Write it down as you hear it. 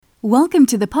Welcome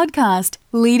to the podcast,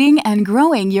 Leading and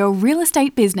Growing Your Real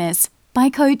Estate Business by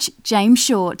Coach James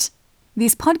Short.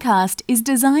 This podcast is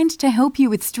designed to help you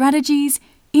with strategies,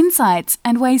 insights,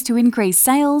 and ways to increase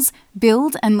sales,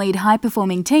 build and lead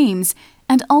high-performing teams,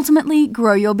 and ultimately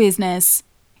grow your business.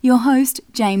 Your host,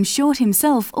 James Short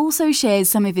himself, also shares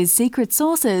some of his secret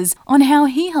sauces on how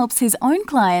he helps his own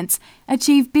clients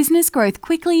achieve business growth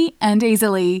quickly and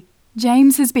easily.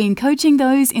 James has been coaching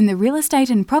those in the real estate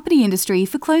and property industry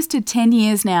for close to 10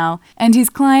 years now, and his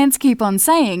clients keep on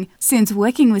saying, since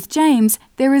working with James,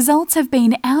 their results have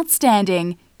been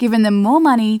outstanding, giving them more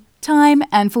money, time,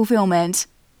 and fulfillment.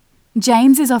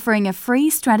 James is offering a free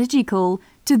strategy call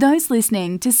to those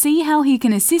listening to see how he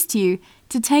can assist you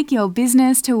to take your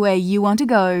business to where you want to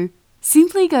go.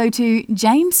 Simply go to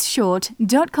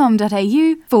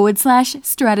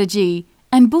jamesshort.com.au/strategy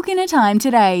and book in a time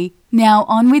today. Now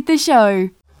on with the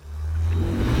show.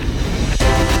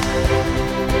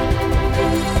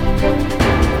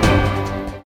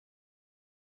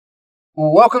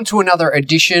 Welcome to another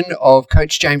edition of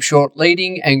Coach James Short,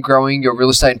 Leading and Growing Your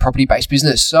Real Estate and Property-Based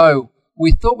Business. So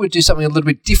we thought we'd do something a little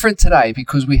bit different today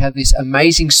because we have this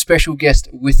amazing special guest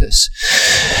with us,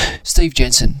 Steve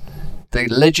Jensen. The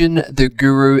legend, the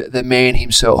guru, the man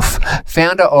himself,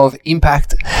 founder of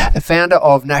Impact, founder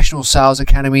of National Sales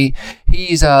Academy.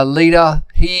 He is a leader.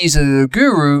 He is a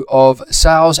guru of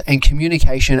sales and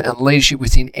communication and leadership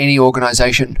within any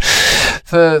organization.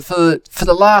 For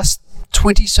the last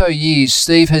 20 so years,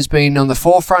 Steve has been on the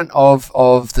forefront of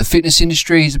the fitness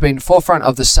industry. He's been forefront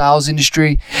of the sales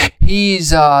industry. He is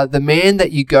the man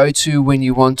that you go to when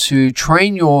you want to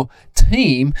train your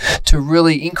team to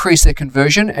really increase their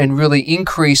conversion and really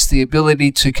increase the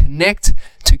ability to connect,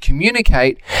 to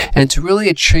communicate, and to really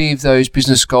achieve those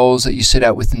business goals that you set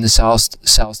out within the sales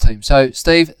team. So,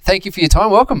 Steve, thank you for your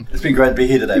time. Welcome. It's been great to be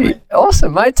here today, mate.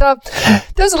 Awesome, mate.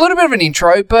 There's a little bit of an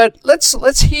intro, but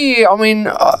let's hear. I mean,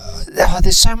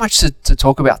 there's so much to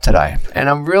talk about today, and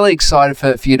I'm really excited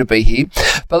for you to be here.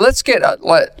 But let's get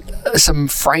some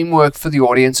framework for the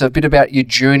audience, a bit about your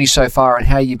journey so far and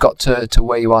how you got to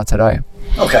where you are today.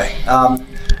 Okay.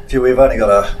 We've only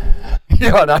got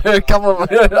yeah, I know, a couple of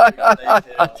 10,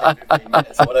 15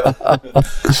 minutes or whatever.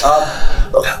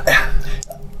 Look,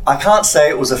 I can't say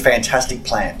it was a fantastic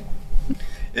plan.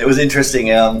 It was interesting.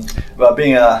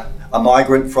 Being a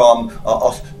migrant from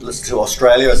to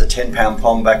Australia as a 10-pound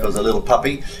pom back as a little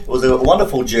puppy, it was a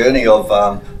wonderful journey of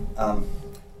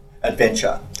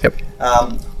adventure. Yep.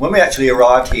 When we actually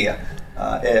arrived here,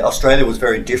 Australia was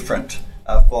very different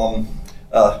from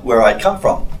where I'd come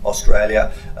from.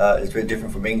 Australia is very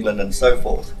different from England and so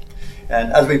forth.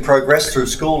 And as we progressed through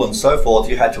school and so forth,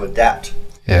 you had to adapt.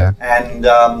 Yeah. And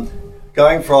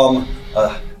going from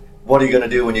what are you going to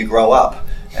do when you grow up?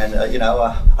 And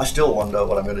I still wonder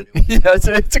what I'm going to do. Yeah,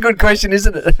 it's a good question,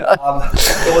 isn't it? I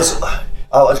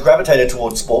was gravitated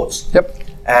towards sports. Yep.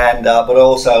 And but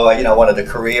also wanted a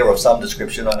career of some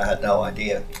description, and I had no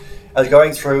idea. I was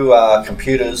going through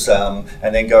computers and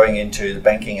then going into the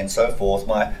banking and so forth.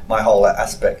 My whole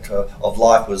aspect of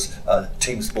life was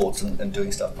team sports and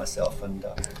doing stuff myself. And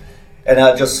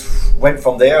I just went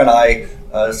from there, and I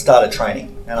started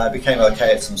training, and I became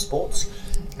okay at some sports.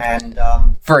 And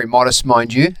very modest,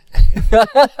 mind you.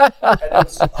 I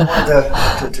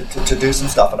wanted to do some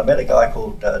stuff, and I met a guy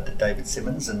called David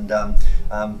Simmons, and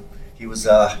he was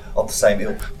of the same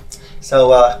ilk.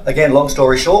 So again, long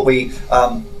story short, we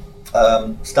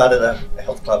started a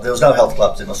health club. There was no health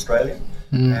clubs in Australia,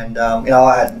 and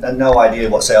I had no idea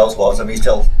what sales was. I mean,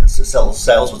 sales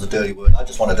was a dirty word. I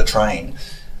just wanted to train.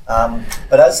 But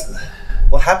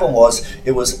what happened was,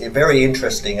 it was very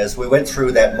interesting as we went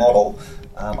through that model.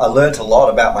 I learned a lot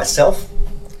about myself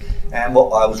and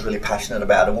what I was really passionate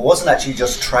about. And it wasn't actually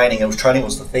just training. Training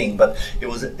was the thing, but it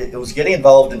was getting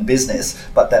involved in business,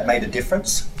 but that made a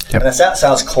difference. Yep. And that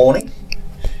sounds corny,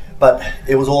 but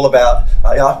it was all about,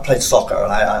 I played soccer,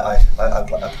 and I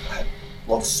had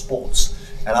a lot of sports,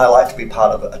 and I like to be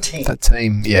part of a team. A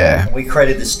team, yeah. And we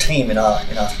created this team in our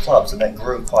clubs, and that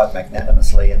grew quite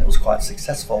magnanimously, and it was quite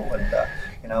successful. And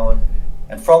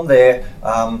and from there,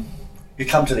 you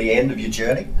come to the end of your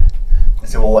journey and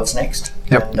say, well, what's next?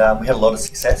 Yep. And we had a lot of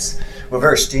success. We're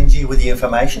very stingy with the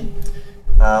information.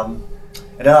 And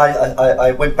then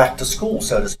I went back to school,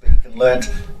 so to speak, and learned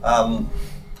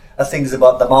things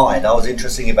about the mind. I was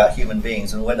interested about human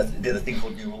beings, and did a thing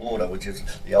called Neural Order, which is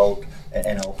the old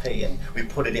NLP, and we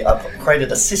put it up,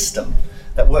 created a system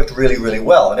that worked really, really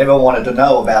well, and everyone wanted to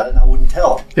know about it, and I wouldn't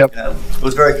tell. Yep. It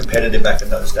was very competitive back in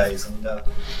those days,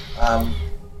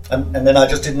 and then I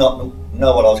just did not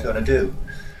know what I was going to do.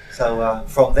 So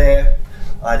from there,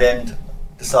 I then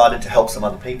decided to help some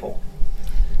other people.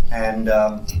 and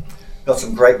got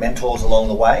some great mentors along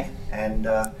the way, and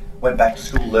went back to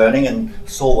school learning and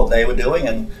saw what they were doing,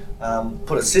 and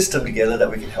put a system together that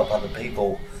we could help other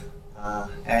people.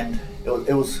 And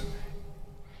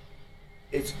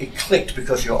it clicked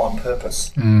because you're on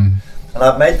purpose. And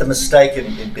I've made the mistake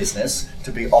in business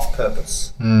to be off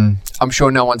purpose. I'm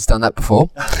sure no one's done that before.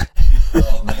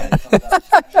 Oh man,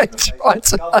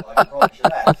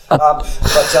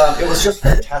 it was just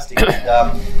fantastic.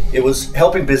 And, it was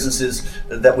helping businesses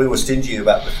that we were stingy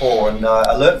about before, and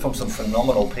I learned from some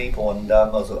phenomenal people, and I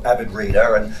was an avid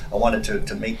reader, and I wanted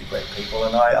to meet the great people,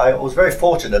 and I was very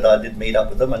fortunate I did meet up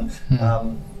with them, and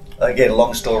again,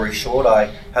 long story short,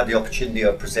 I had the opportunity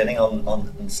of presenting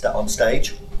on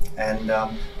stage, and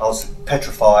I was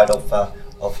petrified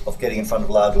of getting in front of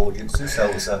large audiences, so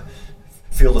it was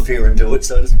feel the fear and do it,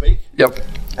 so to speak. Yep.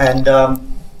 And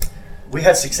we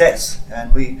had success,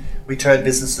 and we turned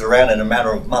businesses around in a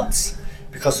matter of months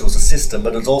because it was a system,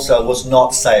 but it was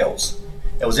not sales.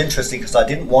 It was interesting because I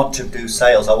didn't want to do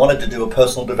sales. I wanted to do a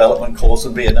personal development course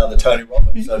and be another Tony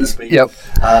Robbins, so to speak. Yep.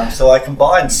 So I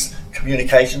combined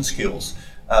communication skills,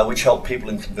 which help people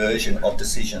in conversion of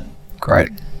decision.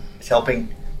 Great. It's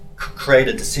helping create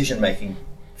a decision-making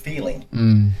feeling.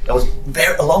 That was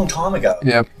a long time ago.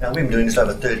 Yep. Now, we've been doing this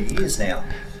over 30 years now.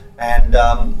 And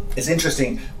it's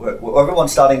interesting,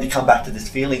 everyone's starting to come back to this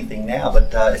feeling thing now,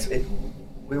 but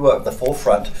we were at the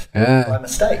forefront by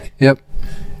mistake. Yep.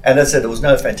 And as I said, there was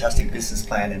no fantastic business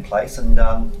plan in place, and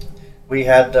we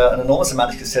had an enormous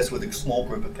amount of success with a small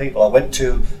group of people. I went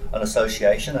to an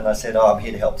association and I said, I'm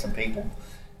here to help some people.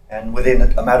 And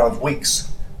within a matter of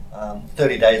weeks,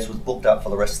 30 days was booked up for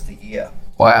the rest of the year.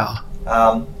 Wow.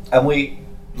 And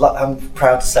I'm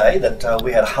proud to say that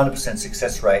we had a 100%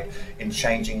 success rate in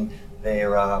changing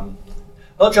their,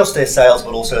 not just their sales,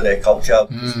 but also their culture.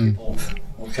 People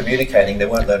were communicating, they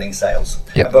weren't learning sales.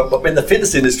 Yep. But in the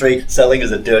fitness industry, selling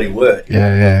is a dirty word.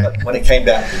 Yeah. But when it came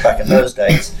back in those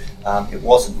days, it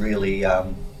wasn't really, there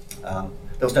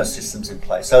was no systems in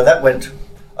place. So that went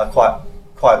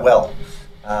quite well.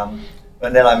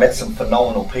 And then I met some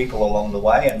phenomenal people along the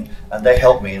way, and they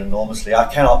helped me enormously.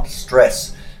 I cannot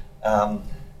stress,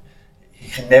 you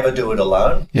can never do it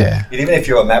alone. Yeah. Even if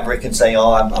you're a maverick and saying,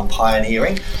 I'm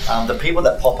pioneering, the people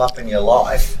that pop up in your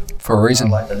life, for a reason,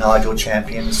 like the Nigel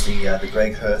Champions, the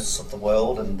Greg Hursts of the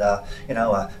world, and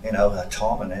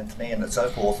Tom and Anthony and so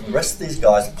forth, and the rest of these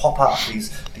guys pop up,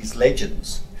 these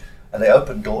legends, and they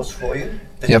open doors for you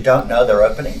that you don't know they're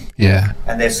opening. Yeah.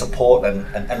 And their support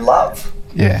and love.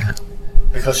 Yeah.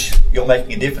 Because you're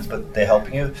making a difference, but they're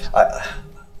helping you.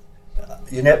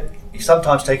 You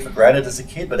sometimes take it for granted as a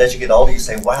kid, but as you get older, you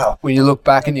say, "Wow." When you look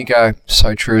back and you go,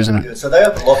 "So true, isn't it?" So they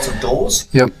opened lots of doors.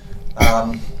 Yep.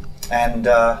 And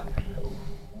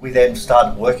we then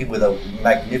started working with a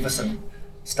magnificent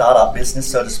startup business,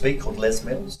 so to speak, called Les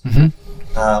Mills.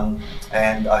 And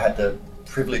I had the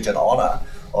privilege and honour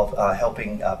of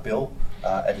helping Bill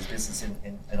at his business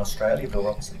in Australia, Bill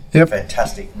Robinson. Yep.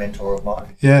 Fantastic mentor of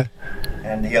mine. Yeah.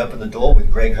 And he opened the door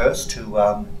with Greg Hurst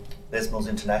to Les Mills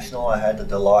International. I had the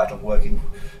delight of working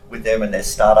with them in their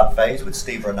startup phase with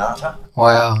Steve Renata.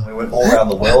 Wow. We went all around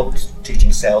the world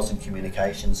teaching sales and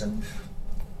communications, and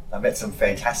I met some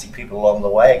fantastic people along the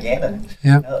way again,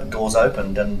 and doors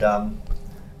opened. And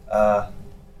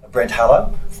Brent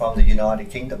Hallow from the United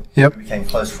Kingdom. Yep. We became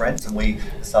close friends, and we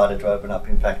decided to open up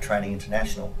Impact Training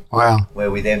International. Wow.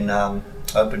 Where we then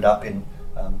opened up in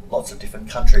lots of different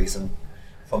countries, and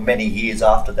for many years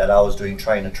after that I was doing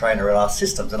trainer, and our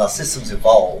systems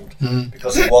evolved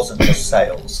because it wasn't just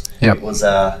sales. Yep. It was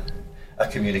a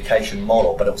communication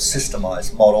model, but it was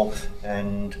systemized model,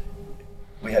 and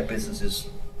we had businesses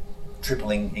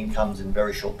tripling incomes in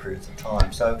very short periods of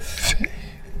time. So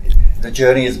the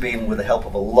journey has been with the help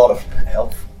of a lot of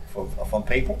help from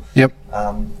people. Yep.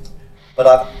 But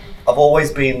I've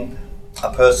always been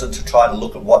a person to try to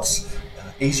look at what's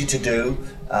easy to do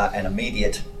and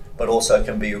immediate, but also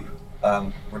can be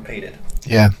repeated.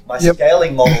 Yeah. My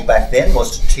scaling model back then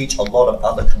was to teach a lot of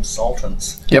other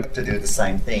consultants to do the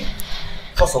same thing.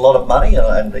 It cost a lot of money,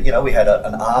 and we had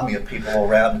an army of people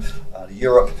around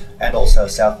Europe and also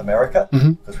South America,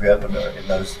 because we opened in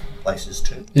those places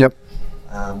too. Yep.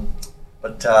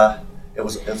 But it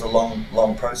was a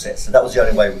long process, and that was the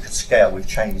only way we could scale. We've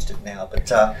changed it now,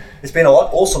 but it's been an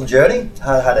awesome journey.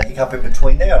 I had a hiccup in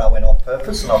between there, and I went off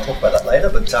purpose, and I'll talk about that later.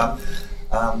 But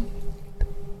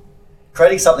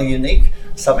creating something unique,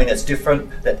 something that's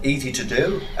different, that's easy to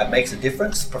do, and makes a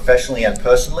difference professionally and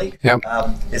personally,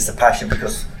 is the passion.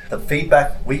 Because the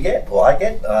feedback we get, or I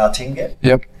get, our team get,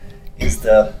 is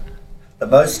the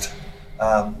most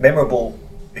memorable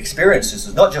experiences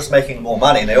is not just making more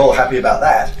money, and they're all happy about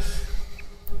that,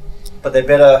 but they're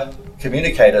better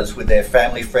communicators with their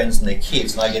family, friends, and their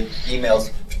kids. And I get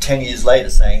emails 10 years later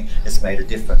saying it's made a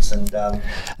difference. And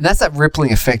that's that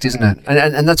rippling effect, isn't it?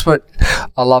 And that's what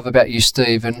I love about you,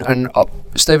 Steve. And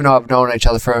Steve and I have known each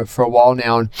other for a while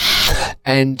now.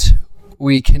 And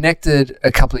we connected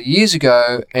a couple of years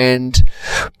ago. And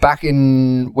back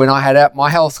in when I had out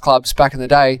my health clubs back in the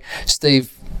day,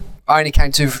 Steve only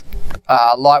came to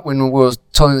light when we were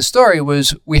telling the story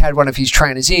was we had one of his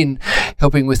trainers in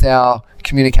helping with our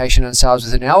communication and sales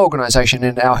within our organisation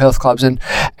and our health clubs, and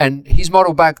his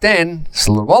model back then, it's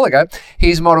a little while ago,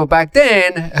 his model back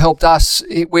then helped us.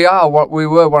 We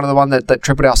were one of the one that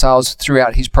tripled our sales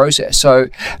throughout his process. So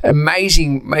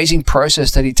amazing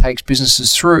process that he takes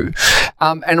businesses through,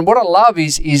 and what I love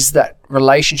is that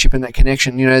relationship and that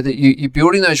connection, that you're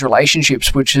building those relationships,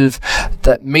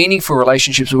 that meaningful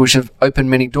relationships which have opened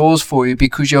many doors for you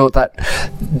because you're that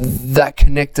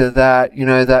connector,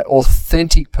 that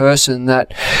authentic person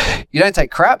that you don't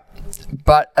take crap,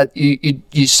 but you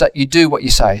do what you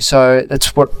say. So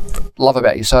that's what I love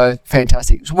about you. So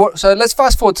fantastic. So let's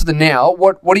fast forward to the now.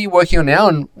 What are you working on now,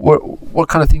 and what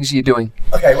kind of things are you doing?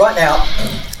 Okay, right now,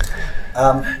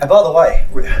 and by the way,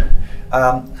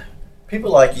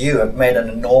 people like you have made an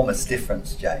enormous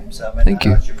difference, James. Thank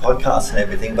you. Your podcast and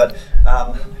everything, but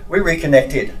we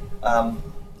reconnected not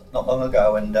long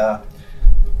ago, and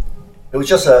it was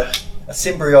just a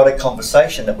symbiotic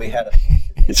conversation that we had.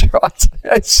 That's right.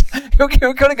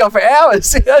 We're going to go for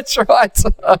hours. That's right.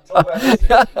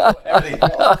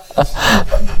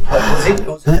 It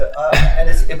was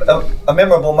a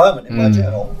memorable moment in my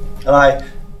journal, and I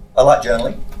like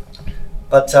journaling,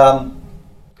 but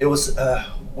it was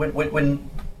when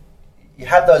you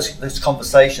have those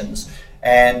conversations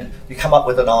and you come up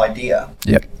with an idea.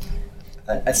 Yep.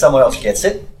 And someone else gets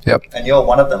it. Yep. And you're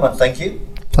one of them, and thank you.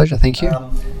 Pleasure, thank you.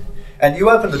 And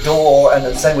you opened the door, and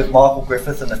the same with Michael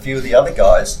Griffith and a few of the other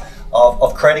guys,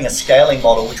 of creating a scaling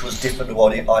model which was different to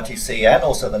what ITC and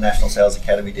also the National Sales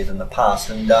Academy did in the past.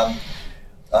 And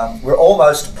we're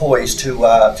almost poised to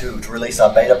release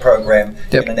our beta program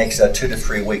in the next 2 to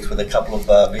 3 weeks with a couple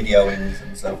of video and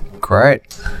so forth.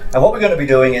 Great. And what we're going to be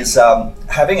doing is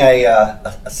having a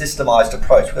systemized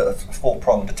approach with a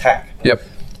four-pronged attack. Yep.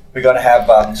 We're going to have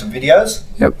some videos.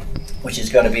 Yep. Which is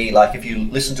going to be like if you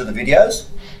listen to the videos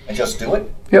and just do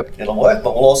it, yep, it'll work.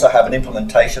 But we'll also have an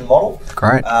implementation model.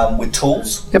 Great. With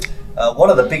tools. Yep.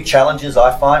 One of the big challenges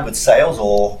I find with sales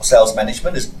or sales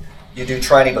management is you do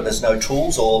training, but there's no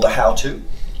tools or the how-to.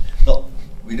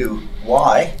 We do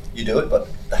why you do it, but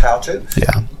the how-to.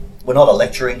 Yeah. We're not a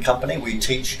lecturing company. We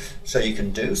teach so you can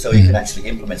do, so you can actually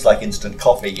implement. It's like instant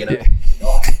coffee, Yeah.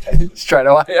 Straight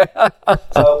away.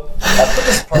 So I put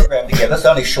this program together. It's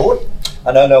only short.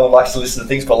 I know no one likes to listen to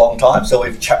things for a long time, so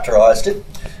we've chapterized it.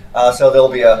 So there'll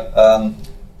be a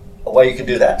way you can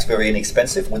do that. It's very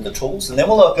inexpensive with the tools. And then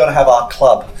we're going to have our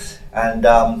club. And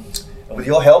with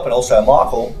your help, and also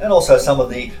Michael, and also some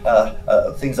of the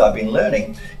things I've been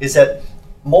learning, is that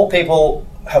more people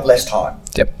have less time.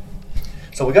 Yep.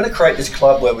 So we're going to create this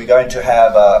club where we're going to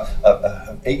have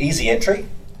a easy entry.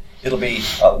 It'll be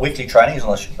weekly trainings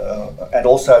and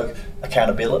also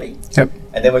accountability. Yep.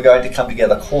 And then we're going to come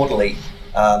together quarterly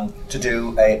to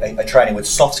do a training with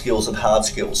soft skills and hard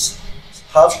skills.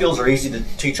 Hard skills are easy to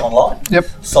teach online. Yep.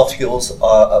 Soft skills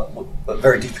are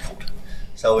very difficult.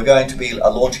 So we're going to be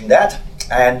launching that.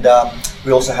 And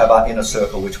we also have our inner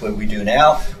circle, which we do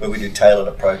now, where we do tailored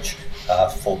approach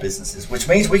for businesses, which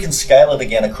means we can scale it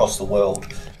again across the world.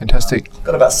 Fantastic.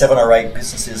 Got about 7 or 8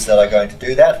 businesses that are going to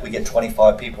do that. We get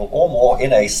 25 people or more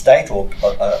in a state or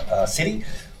a city.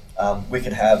 We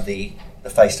can have the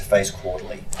face-to-face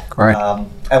quarterly. Great.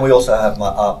 And we also have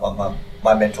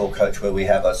my mentor coach, where we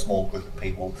have a small group of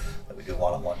people that we do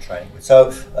one-on-one training with.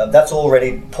 So that's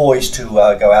already poised to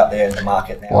go out there in the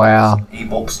market now. Wow. Some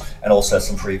ebooks and also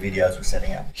some free videos we're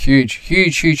setting out. Huge.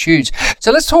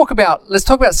 So let's talk about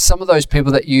some of those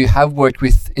people that you have worked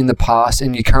with in the past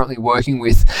and you're currently working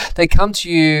with. They come to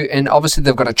you and obviously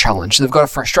they've got a challenge. They've got a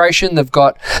frustration. They've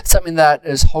got something that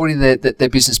is holding their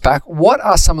business back. What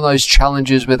are some of those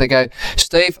challenges where they go,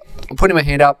 Steve, I'm putting my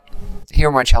hand up. Here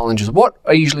are my challenges. What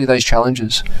are usually those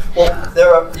challenges? Well,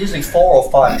 there are usually 4 or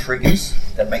 5 triggers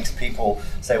that makes people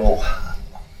say, well,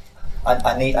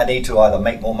 I need to either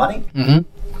make more money, and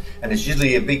it's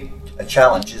usually a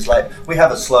challenge. Is like, we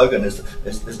have a slogan,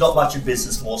 there's not much in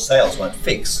business more sales won't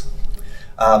fix.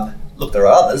 Look, there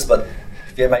are others, but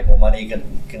if you make more money, you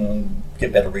can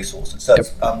get better resources. So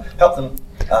help them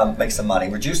make some money,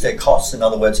 reduce their costs. In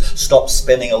other words, stop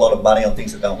spending a lot of money on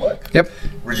things that don't work. Yep.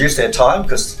 Reduce their time,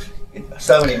 because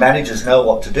so many managers know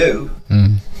what to do,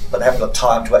 but they haven't got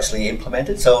time to actually implement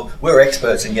it. So we're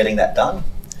experts in getting that done.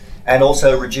 And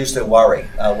also reduce their worry,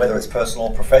 whether it's personal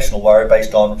or professional worry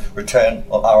based on return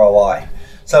or ROI.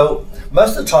 So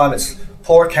most of the time it's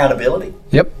poor accountability.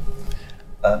 Yep.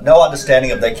 No understanding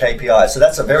of their KPIs. So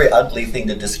that's a very ugly thing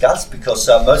to discuss because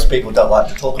most people don't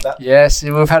like to talk about. Yes,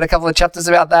 we've had a couple of chapters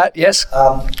about that, yes.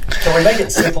 So we make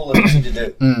it simple and easy to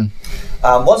do.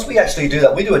 Once we actually do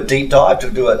that, we do a deep dive to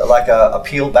do a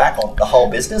peel back on the whole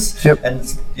business. Yep.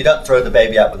 And you don't throw the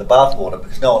baby out with the bathwater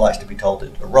because no one likes to be told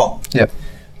that they're wrong. Yep.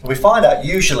 We find out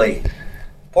usually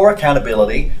poor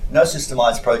accountability, no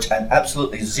systemized approach, and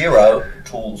absolutely zero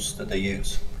tools that they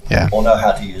use. Yeah. Or know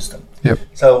how to use them. Yep.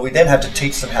 So we then have to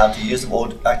teach them how to use them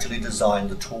or actually design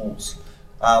the tools.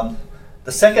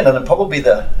 The second, and probably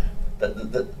the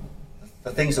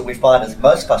things that we find is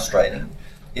most frustrating,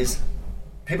 is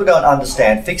people don't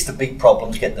understand, fix the big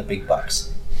problems, get the big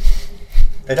bucks.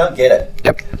 They don't get it.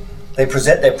 Yep. They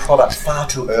present their product far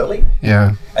too early,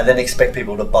 Yeah. and then expect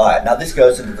people to buy it. Now this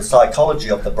goes into the psychology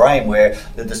of the brain where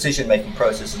the decision-making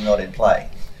process is not in play.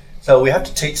 So we have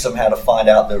to teach them how to find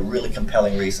out the really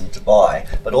compelling reason to buy,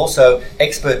 but also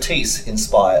expertise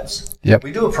inspires. Yep.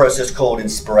 We do a process called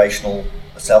inspirational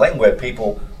selling where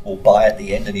people will buy at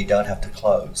the end and you don't have to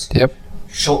close. Yep.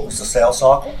 Shortens the sales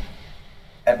cycle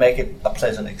and make it a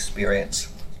pleasant experience.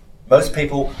 Most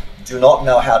people do not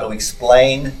know how to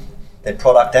explain their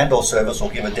product and or service or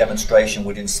give a demonstration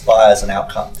which inspires an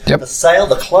outcome. Yep. The sale,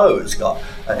 the close,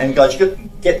 and guys, you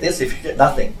could get this if you get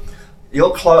nothing.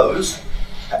 Your close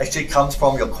actually comes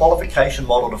from your qualification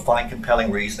model to find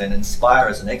compelling reason and inspire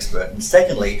as an expert. And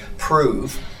secondly,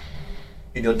 prove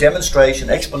in your demonstration,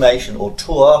 explanation or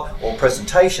tour or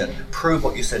presentation, prove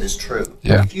what you said is true.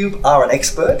 Yeah. If you are an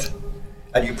expert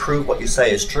and you prove what you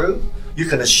say is true, you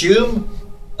can assume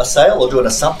a sale or do an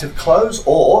assumptive close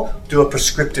or do a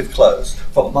prescriptive close.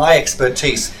 From my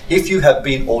expertise, if you have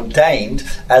been ordained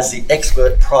as the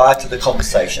expert prior to the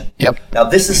conversation. Yep. Now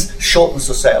this shortens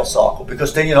the sales cycle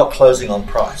because then you're not closing on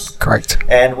price. Correct.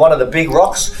 And one of the big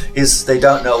rocks is they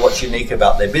don't know what's unique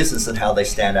about their business and how they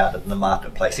stand out in the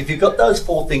marketplace. If you've got those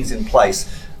four things in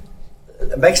place,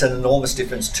 it makes an enormous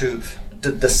difference to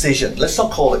the decision. Let's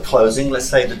not call it closing, let's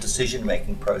say the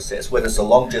decision-making process. Whether it's a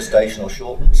long gestation or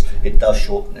shortens, it does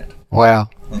shorten it. Wow.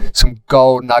 Some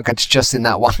gold nuggets just in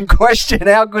that one question.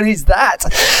 How good is that?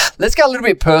 Let's get a little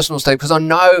bit personal, Steve, because I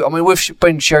know, we've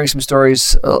been sharing some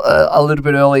stories a little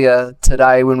bit earlier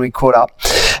today when we caught up.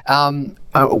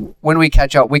 When we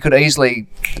catch up, we could easily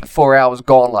 4 hours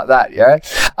gone like that, yeah?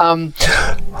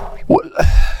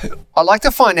 I'd like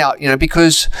to find out,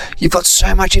 because you've got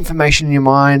so much information in your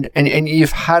mind and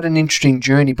you've had an interesting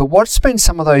journey, but what's been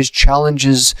some of those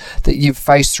challenges that you've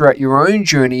faced throughout your own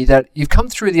journey that you've come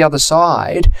through the other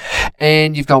side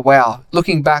and you've gone, wow,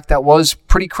 looking back, that was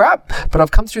pretty crap, but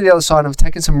I've come through the other side and I've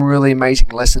taken some really amazing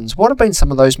lessons. What have been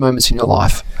some of those moments in your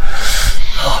life?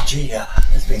 Oh, gee,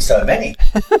 there's been so many.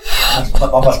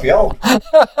 I must be old.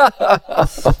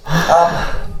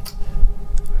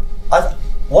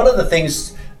 One of the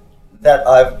things that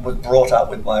I was brought up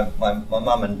with my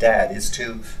mum and dad is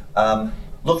to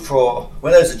look for,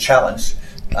 when there's a challenge,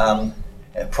 a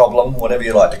problem, whatever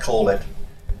you like to call it,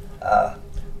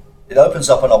 it opens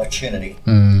up an opportunity.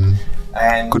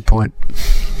 And good point.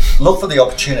 Look for the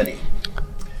opportunity.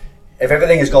 If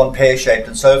everything has gone pear-shaped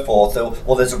and so forth,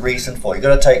 well, there's a reason for it. You've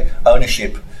got to take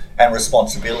ownership and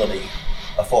responsibility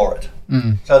for it.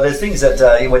 So there's things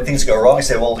that when things go wrong, you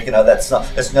say, well,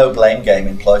 there's no blame game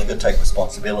in play. You've got to take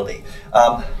responsibility.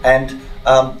 And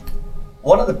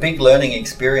one of the big learning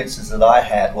experiences that I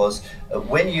had was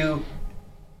when you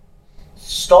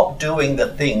stop doing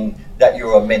the thing that you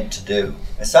are meant to do.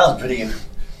 It sounds pretty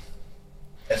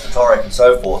esoteric and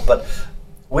so forth, but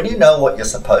when you know what you're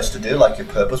supposed to do, like your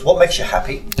purpose, what makes you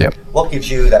happy? Yep. What gives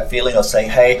you that feeling of saying,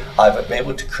 hey, I've been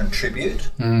able to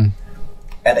contribute? And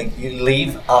then you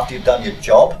leave after you've done your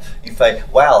job, you say,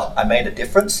 wow, I made a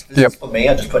difference. This is for me,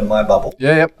 I just put in my bubble.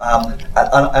 And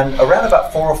around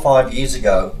about 4 or 5 years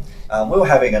ago, we were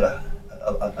having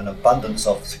an abundance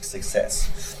of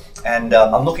success. And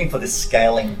I'm looking for this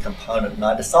scaling component, and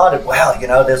I decided, wow,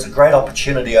 there's a great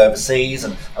opportunity overseas,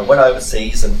 and I went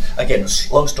overseas, and again,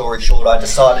 long story short, I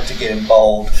decided to get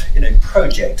involved in a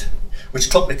project which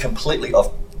took me completely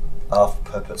off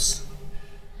purpose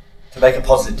to make a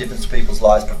positive difference to people's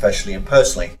lives professionally and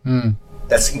personally.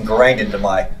 That's ingrained into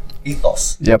my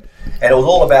ethos. And it was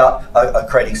all about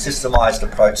creating systemized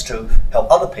approach to help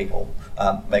other people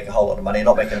make a whole lot of money and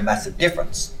not making a massive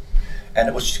difference. And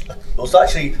it was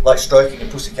actually like stroking a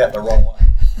pussycat the wrong way.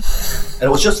 And it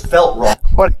was just felt wrong.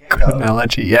 What a good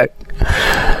analogy,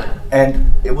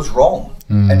 and it was wrong.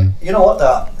 And you know what?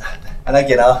 And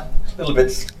again, a little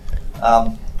bit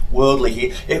worldly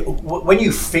here. When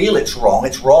you feel it's wrong,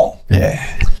 it's wrong.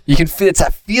 Yeah. You can feel, it's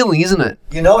that feeling, isn't it?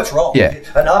 You know it's wrong. Yeah.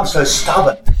 And I'm so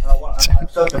stubborn. I'm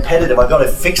so competitive. I've got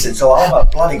to fix it. So I'm a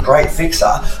bloody great fixer.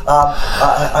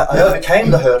 I overcame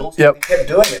the hurdles and kept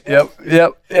doing it.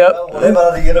 Yep.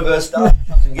 Whatever the universe does,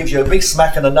 comes and gives you a big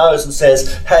smack in the nose and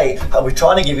says, hey, we're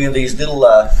trying to give you these little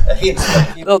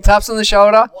hints. Little taps on the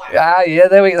shoulder. Yeah,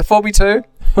 there we go. The 4B2.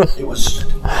 It was,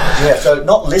 so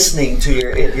not listening to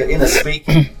your inner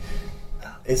speaking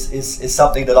is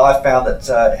something that I found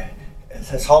that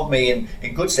has held me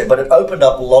in good stead, but it opened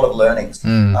up a lot of learnings.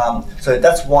 So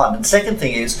that's one. And second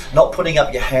thing is not putting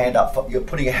up your hand up. You're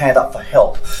putting your hand up for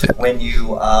help when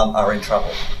you are in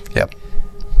trouble. Yep.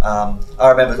 I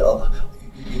remember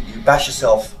you bash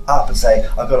yourself up and say,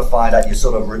 I've got to find out. You're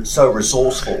sort of so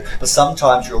resourceful, but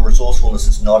sometimes your resourcefulness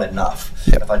is not enough.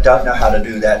 If I don't know how to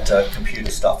do that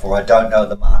computer stuff, or I don't know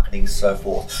the marketing and so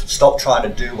forth, stop trying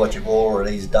to do what you've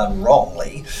already done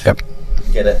wrongly.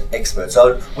 Get an expert.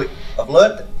 So I've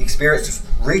learned experience to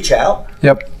reach out.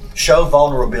 Show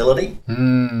vulnerability.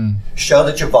 Show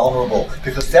that you're vulnerable,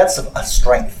 because that's a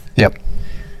strength.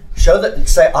 Show that,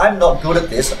 say, I'm not good at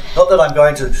this. Not that I'm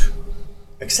going to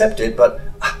accept it, but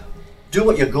do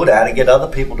what you're good at and get other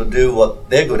people to do what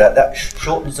they're good at. That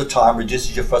shortens the time,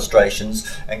 reduces your frustrations,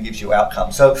 and gives you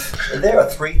outcomes. So there are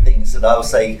three things that I would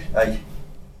say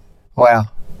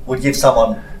would give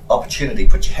someone opportunity.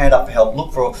 Put your hand up for help.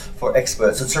 Look for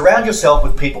experts, and surround yourself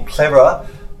with people cleverer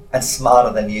and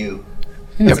smarter than you.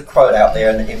 There's a quote out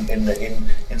there in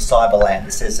Cyberland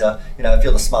that says, if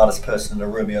you're the smartest person in the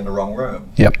room, you're in the wrong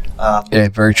room.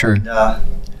 Very true. And,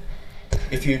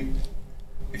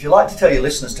 if you like to tell your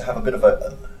listeners to have a bit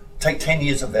of take 10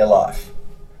 years of their life,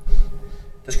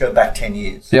 just go back 10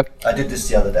 years. I did this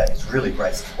the other day. It's really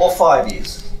great. Or 5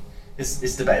 years.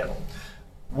 It's debatable.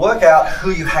 Work out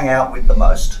who you hang out with the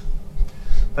most.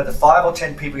 But the 5 or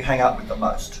 10 people you hang out with the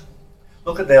most.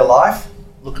 Look at their life,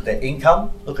 look at their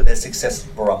income, look at their success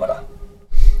barometer.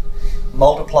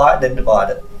 Multiply it, then divide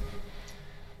it.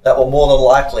 That will more than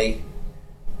likely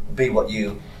be what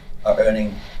you are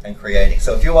earning and creating.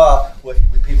 So if you are working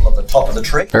with people at the top of the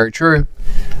tree. Very true.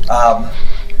 And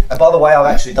by the way, I've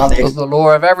actually done the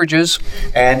law of averages.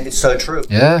 And it's so true.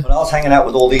 When I was hanging out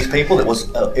with all these people,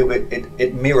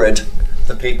 it mirrored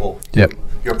the people.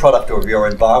 You're a product of your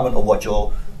environment or what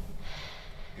you're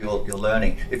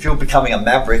learning. If you're becoming a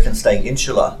maverick and staying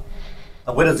insular,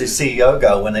 and where does the CEO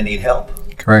go when they need help?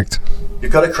 Correct.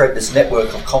 You've got to create this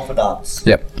network of confidants.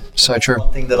 So true.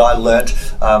 One thing that I learned,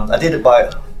 I did it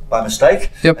by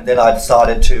mistake, and then I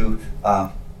decided to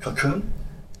cocoon.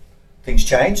 Things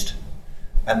changed,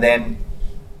 and then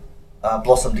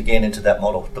blossomed again into that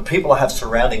model. The people I have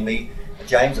surrounding me,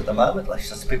 James, at the moment, like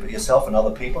just people, yourself and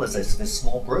other people, as this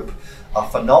small group, are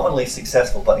phenomenally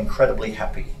successful but incredibly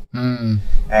happy. And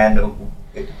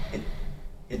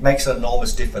it makes an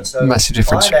enormous difference. So massive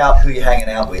difference. Find out who you're hanging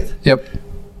out with.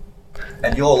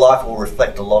 And your life will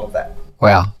reflect a lot of that.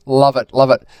 Wow, love it.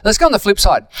 Let's go on the flip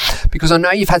side, because I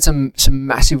know you've had some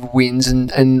massive wins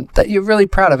and that you're really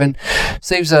proud of. And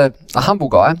Steve's a humble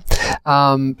guy.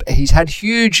 He's had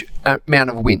huge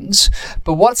amount of wins,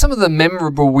 but what's some of the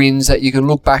memorable wins that you can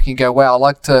look back and go, wow, I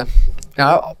like to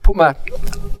put my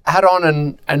hat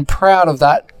on and proud of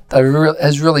that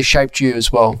has really shaped you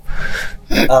as well?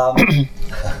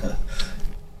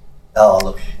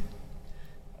 Look.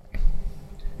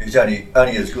 It's only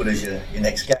as good as your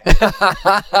next game. But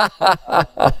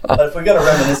if we're going to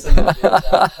reminisce a little bit,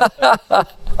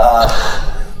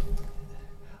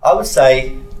 I would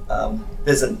say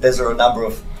there's a number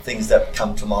of things that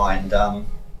come to mind.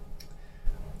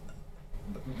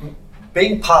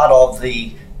 Being part of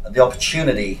the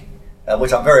opportunity,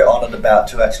 which I'm very honoured about,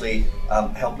 to actually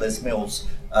help Les Mills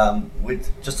with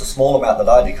just a small amount that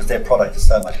I do, because their product is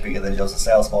so much bigger than just a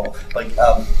sales model. But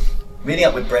meeting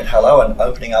up with Brent Hello and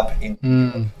opening up in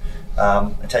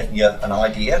and taking an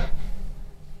idea,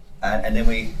 and then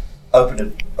we opened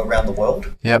it around the world.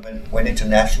 Went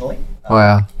internationally.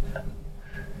 Wow.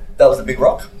 That was a big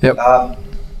rock.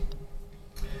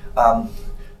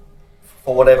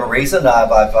 For whatever reason,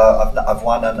 I've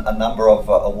won a number of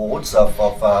awards of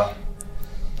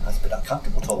it's a bit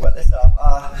uncomfortable to talk about this.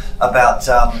 About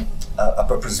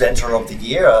a presenter of the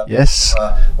year. Yes.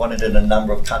 Won it in a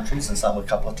number of countries and some a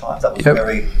couple of times. That was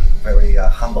very, very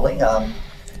humbling.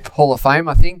 Hall of Fame,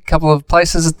 I think, a couple of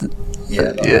places.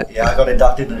 I got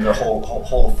inducted into the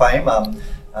Hall of Fame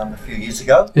a few years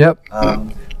ago.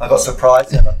 I got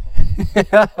surprised that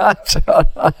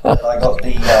I got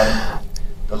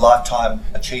the Lifetime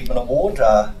Achievement Award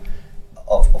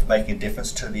of making a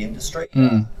difference to the industry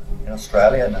in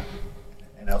Australia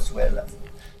and elsewhere.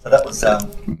 So that was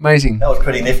amazing. That was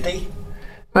pretty nifty.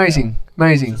 Amazing.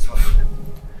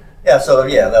 Yeah. So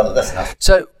that's enough.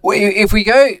 So if we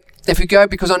go,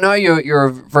 because I know you're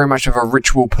very much of a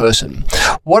ritual person.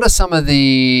 What are some of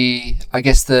the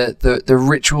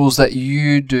rituals that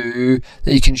you do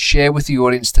that you can share with the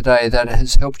audience today that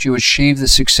has helped you achieve the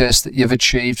success that you've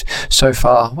achieved so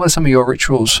far? What are some of your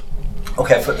rituals?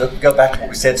 Okay, go back to what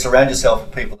we said, surround yourself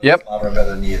with people that are smarter and better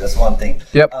than you. That's one thing.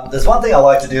 Yep. There's one thing I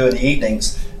like to do in the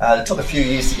evenings. It took a few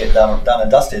years to get done and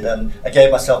dusted, and I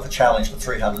gave myself a challenge for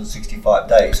 365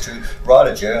 days to write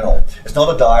a journal. It's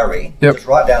not a diary. Yep. Just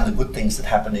write down the good things that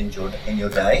happened in your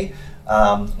day,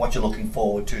 what you're looking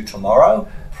forward to tomorrow,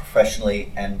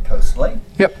 professionally and personally.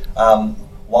 Yep. 1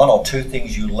 or 2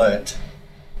 things you learnt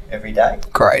every day.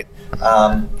 Great.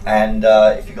 And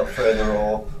if you got further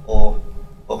or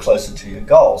closer to your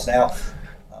goals. Now,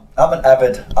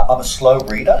 I'm a slow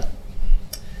reader.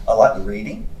 I like the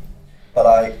reading, but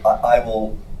I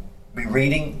will be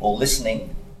reading or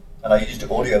listening, and I used to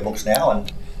audiobooks now,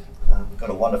 and got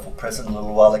a wonderful present a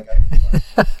little while ago.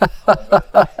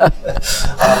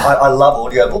 I love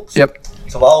audiobooks. Yep.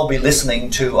 So I'll be listening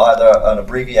to either an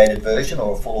abbreviated version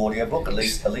or a full audiobook, at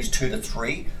least 2 to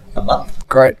 3 a month.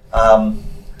 Great.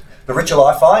 The ritual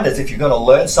I find is if you're going to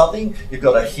learn something, you've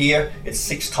got to hear it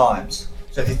 6 times.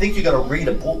 So if you think you're going to read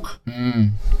a book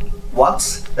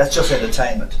once, that's just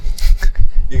entertainment.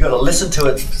 You've got to listen to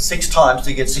it 6 times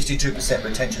to get 62%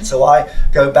 retention. So I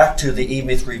go back to the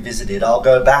E-Myth Revisited. I'll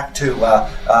go back to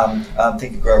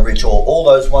Think and Grow Rich, or all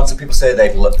those ones that people say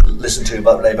they've listened to,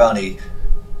 but they've only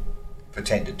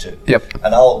pretended to. Yep.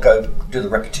 And I'll go do the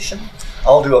repetition.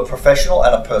 I'll do a professional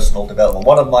and a personal development.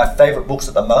 One of my favourite books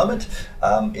at the moment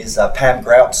is Pam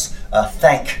Grout's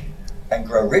Think and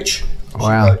Grow Rich.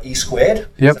 Wow. She wrote E Squared.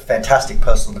 Yep. It's a fantastic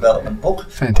personal development book.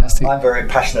 Fantastic. I'm very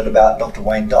passionate about Dr.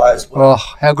 Wayne Dyer's work.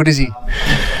 Oh, how good is he?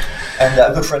 And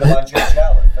a good friend of mine, George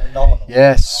Allen, phenomenal.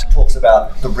 Yes. Talks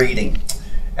about the reading.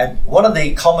 And one of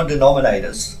the common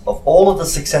denominators of all of the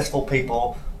successful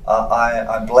people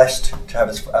I'm blessed to have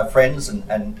as friends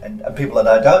and people that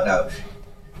I don't know,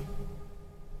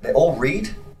 they all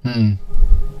read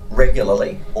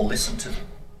regularly or listen to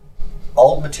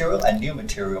old material and new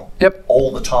material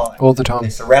all the time. All the time. They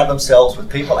surround themselves with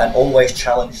people and always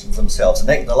challenge themselves.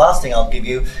 And the last thing I'll give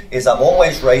you is I'm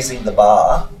always raising the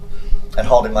bar and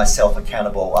holding myself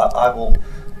accountable.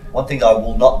 One thing I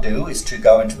will not do is to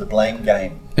go into the blame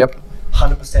game. Yep.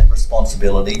 100%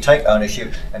 responsibility, take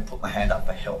ownership, and put my hand up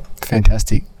for help.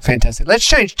 Fantastic. Let's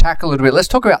change tack a little bit. Let's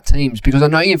talk about teams, because I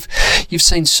know you've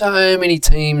seen so many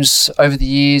teams over the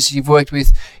years. You've worked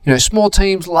with small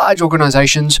teams, large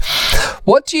organisations.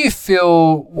 What do you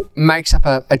feel makes up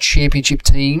a championship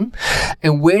team,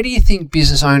 and where do you think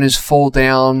business owners fall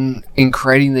down in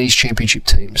creating these championship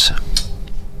teams?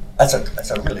 That's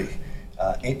a really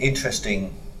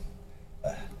interesting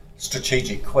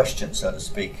strategic question, so to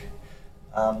speak.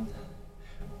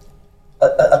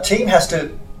 A team has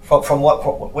to, from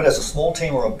whether it's a small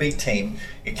team or a big team,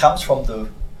 it comes from the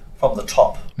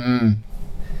top.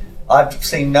 I've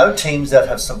seen no teams that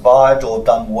have survived or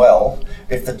done well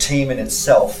if the team in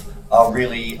itself are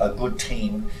really a good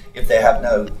team, if they have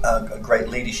no great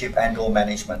leadership and or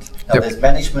management. Now there's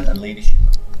management and leadership.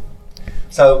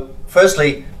 So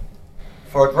firstly,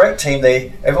 for a great team,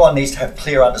 everyone needs to have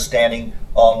clear understanding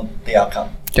on the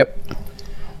outcome. Yep.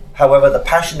 However, the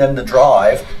passion and the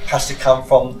drive has to come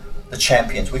from the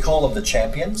champions. We call them the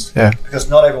champions because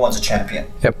not everyone's a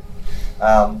champion. Yep.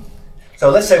 So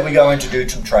let's say we go in to do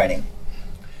some training.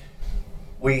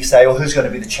 We say, well, who's going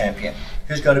to be the champion?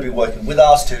 Who's going to be working with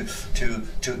us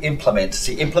to implement?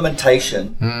 See,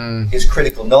 implementation is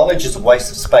critical. Knowledge is a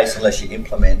waste of space unless you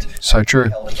implement. So true.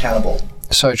 Held accountable.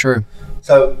 So true.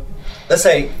 So let's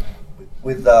say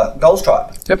with Goals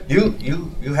Tribe, yep.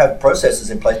 you have processes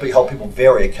in place, but you hold people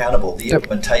very accountable. The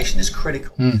implementation is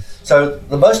critical. So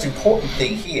the most important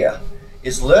thing here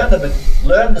is learn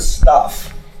the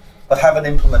stuff, but have an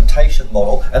implementation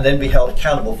model, and then be held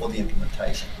accountable for the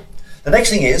implementation. The next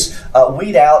thing is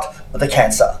weed out the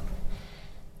cancer.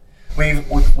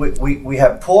 We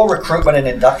have poor recruitment and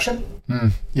induction.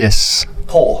 Yes.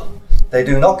 Poor. They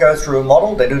do not go through a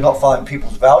model, they do not find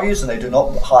people's values, and they do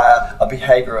not hire a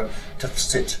behaviour to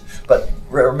sit. But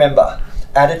remember,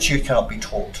 attitude cannot be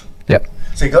taught. Yep.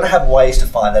 So you've got to have ways to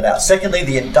find that out. Secondly,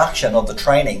 the induction of the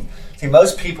training. See,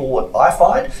 most people, what I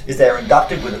find, is they're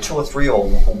inducted with a 2 or 3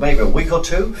 or maybe a week or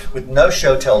 2 with no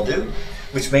show, tell, do,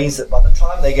 which means that by the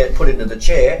time they get put into the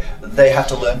chair, they have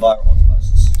to learn via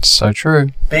osmosis. So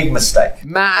true. Big mistake.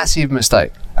 Massive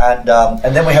mistake. And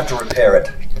then we have to repair it.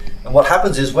 And what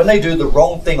happens is when they do the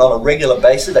wrong thing on a regular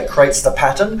basis, that creates the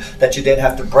pattern that you then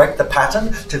have to break the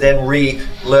pattern to then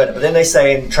relearn it. But then they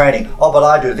say in training, oh, but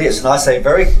I do this. And I say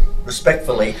very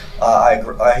respectfully,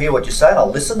 I hear what you're saying, I'll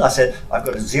listen. I said, I've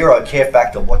got a zero care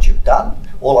factor of what you've done.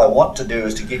 All I want to do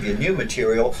is to give you new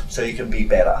material so you can be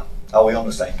better. Are we on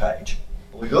the same page?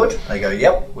 Are we good? They go,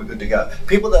 yep, we're good to go.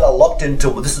 People that are locked into,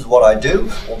 well, this is what I do,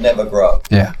 will never grow.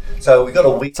 Yeah. So we've got a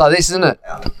week. It's like this, isn't it?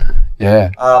 Out.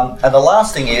 Yeah. And the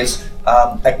last thing is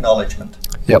acknowledgement.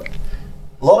 Yep.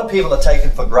 A lot of people are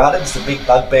taken for granted. It's a big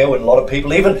bugbear with a lot of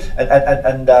people, even,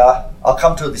 and I'll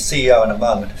come to the CEO in a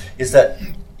moment, is that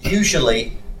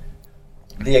usually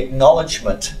the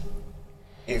acknowledgement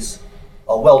is,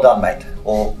 oh, well done, mate,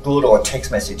 or good, or a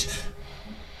text message.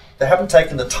 They haven't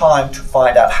taken the time to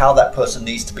find out how that person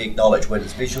needs to be acknowledged, whether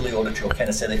it's visually, auditory, or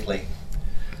kinesthetically.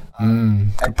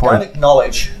 And don't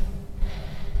acknowledge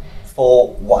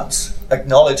for once.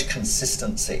 Acknowledge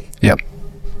consistency. Yep.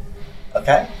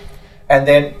 Okay? And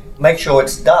then make sure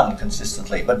it's done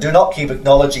consistently. But do not keep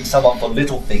acknowledging someone for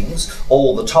little things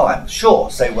all the time. Sure,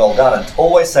 say well done, and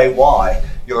always say why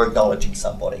you're acknowledging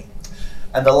somebody.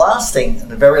 And the last thing,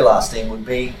 and the very last thing, would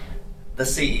be the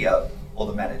CEO or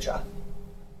the manager.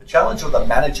 The challenge of the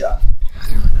manager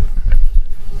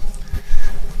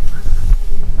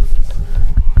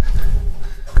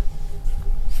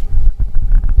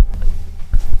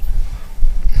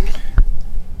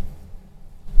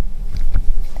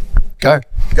Go.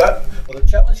 Well, the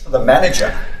challenge for the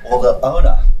manager or the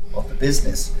owner of the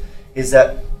business is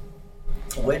that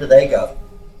where do they go?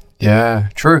 Yeah,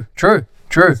 true.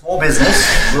 Small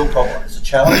business, real problem. It's a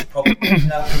challenge problem.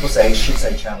 People say, should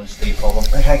say challenge the problem.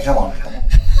 Hey, come on.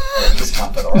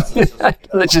 Discomfort, all right?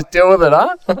 Let's just deal with it,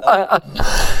 huh?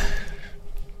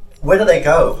 Where do they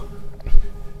go?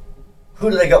 Who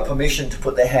do they got permission to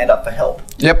put their hand up for help?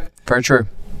 Yep, very true.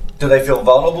 Do they feel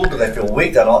vulnerable? Do they feel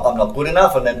weak? I'm not good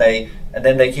enough, and then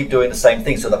they keep doing the same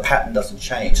thing, so the pattern doesn't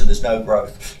change, so there's no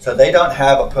growth. So they don't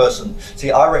have a person.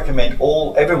 See, I recommend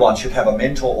everyone should have a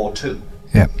mentor or two.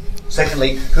 Yep.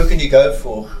 Secondly, who can you go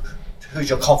for? Who's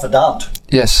your confidant?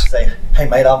 Yes. Say, hey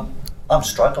mate, I'm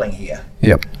struggling here.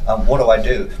 Yep. What do I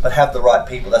do? But have the right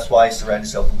people. That's why you surround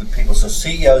yourself with good people. So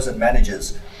CEOs and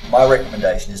managers, my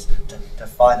recommendation is to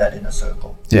find that inner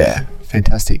circle. Yeah,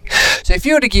 fantastic. So if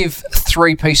you were to give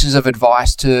 3 pieces of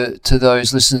advice to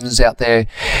those listeners out there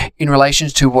in relation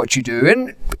to what you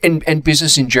do and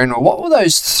business in general, what will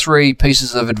those 3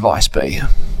 pieces of advice be?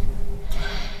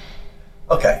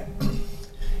 Okay.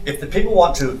 If the people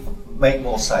want to make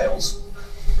more sales,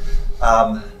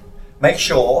 make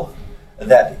sure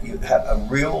that you have a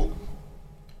real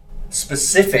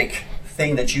specific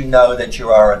thing that you know that you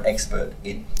are an expert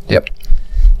in. Yep.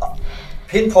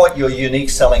 Pinpoint your unique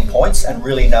selling points and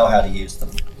really know how to use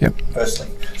them. Yep. Firstly.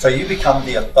 So you become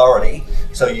the authority,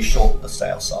 so you shorten the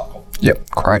sales cycle. Yep,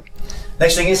 great.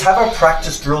 Next thing is have a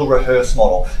practice, drill, rehearse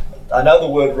model. I know the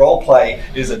word role play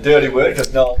is a dirty word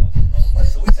because no one wants to role play.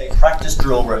 So we say practice,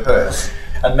 drill, rehearse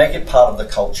and make it part of the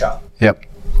culture. Yep.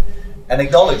 And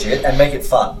acknowledge it and make it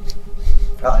fun.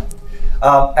 Right?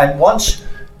 And once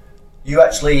you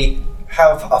actually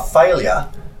have a failure,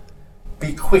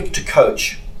 be quick to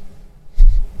coach.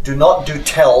 Do not do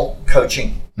tell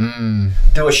coaching.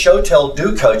 Do a show tell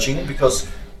do coaching, because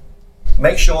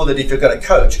make sure that if you're going to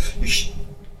coach, you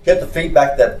get the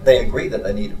feedback that they agree that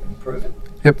they need to improve it.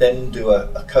 Yep. Then do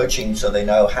a coaching so they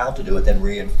know how to do it, then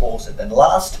reinforce it. And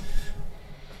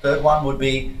third one would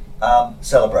be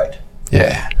celebrate.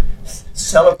 Yeah.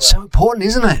 Celebrate. So important,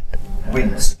 isn't it?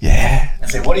 Wins. Yeah. And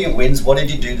say, what are your wins? What did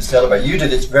you do to celebrate? You did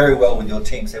this very well with your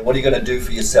team. Say, what are you going to do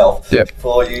for yourself? Yep.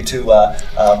 For you to,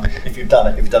 if you've done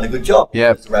a good job.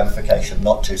 Yep. There's a ramification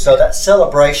not to. So that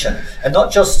celebration, and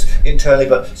not just internally,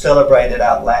 but celebrate it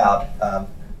out loud,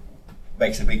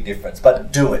 makes a big difference.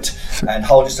 But do it and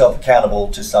hold yourself accountable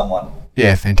to someone.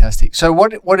 Yeah, fantastic. So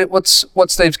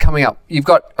what's Steve's coming up? You've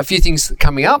got a few things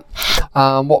coming up.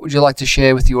 What would you like to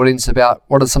share with the audience about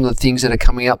what are some of the things that are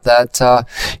coming up that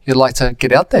you'd like to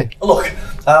get out there? Look,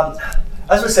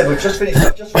 as I said, I've just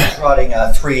finished writing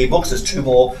 3 ebooks. There's 2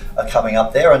 more coming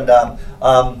up there, and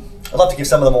I'd love to give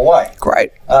some of them away.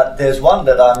 Great. There's one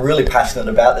that I'm really passionate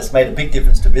about that's made a big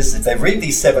difference to business. If they read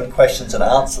these 7 questions and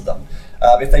answer them,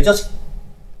 if they just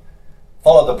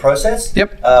follow the process.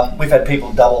 Yep. We've had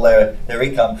people double their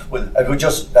income with. We're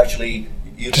just actually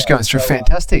just going through.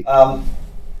 Fantastic.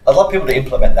 I'd love people to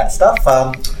implement that stuff.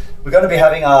 We're going to be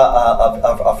having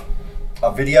a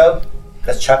video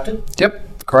that's chaptered.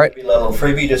 Yep. Great. It'll be a little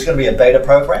freebie. There's going to be a beta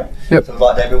program. Yep. So we'd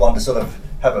like everyone to sort of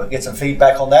get some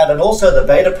feedback on that. And also the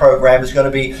beta program is going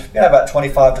to be about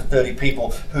 25 to 30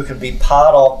 people who can be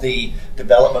part of the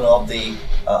development of the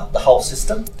whole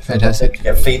system. Fantastic. To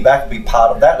get feedback and be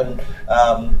part of that. And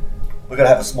we're going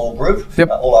to have a small group. Yep.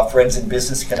 All our friends in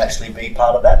business can actually be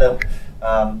part of that.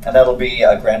 And that'll be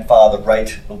a grandfather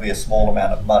rate. It'll be a small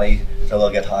amount of money, so they'll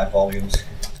get high volumes.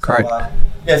 Great.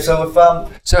 So if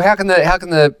So how can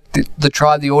the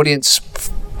tribe, the audience,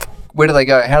 where do they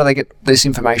go? How do they get this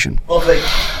information? well,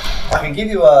 I can give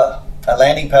you a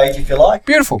landing page if you like.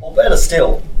 Beautiful. Or better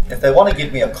still, if they want to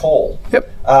give me a call.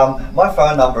 Yep. My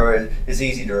phone number is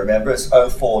easy to remember. It's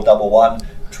 0411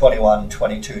 21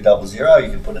 22 00. You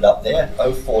can put it up there.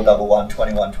 0411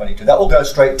 21 22. That will go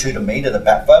straight to me, to the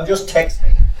back phone. Just text me.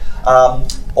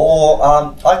 Or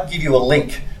I can give you a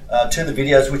link to the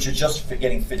videos, which are just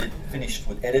getting finished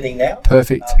with editing now.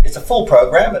 Perfect. It's a full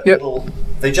program. Yep.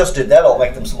 They just did that. I'll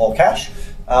make them some more cash.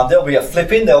 There'll be a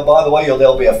flip in.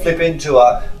 There'll be a flip into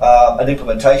an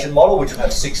implementation model, which will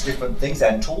have 6 different things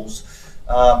and tools.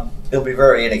 It'll be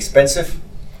very inexpensive.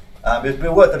 It'll be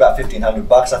worth about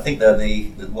 $1,500. I think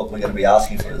what we're going to be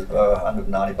asking for is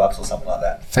 $190 or something like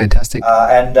that. Fantastic.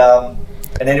 And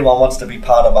anyone wants to be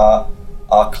part of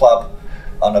our club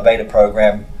on a beta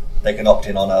program, they can opt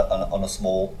in on a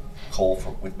small call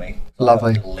with me.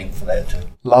 Lovely. I'll link for that too.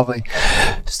 Lovely.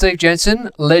 Steve Jensen,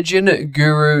 legend,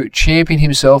 guru, champion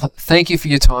himself. Thank you for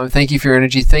your time. Thank you for your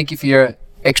energy. Thank you for your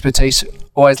expertise.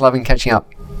 Always loving catching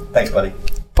up. Thanks, buddy.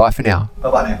 Bye for now.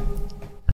 Bye-bye now.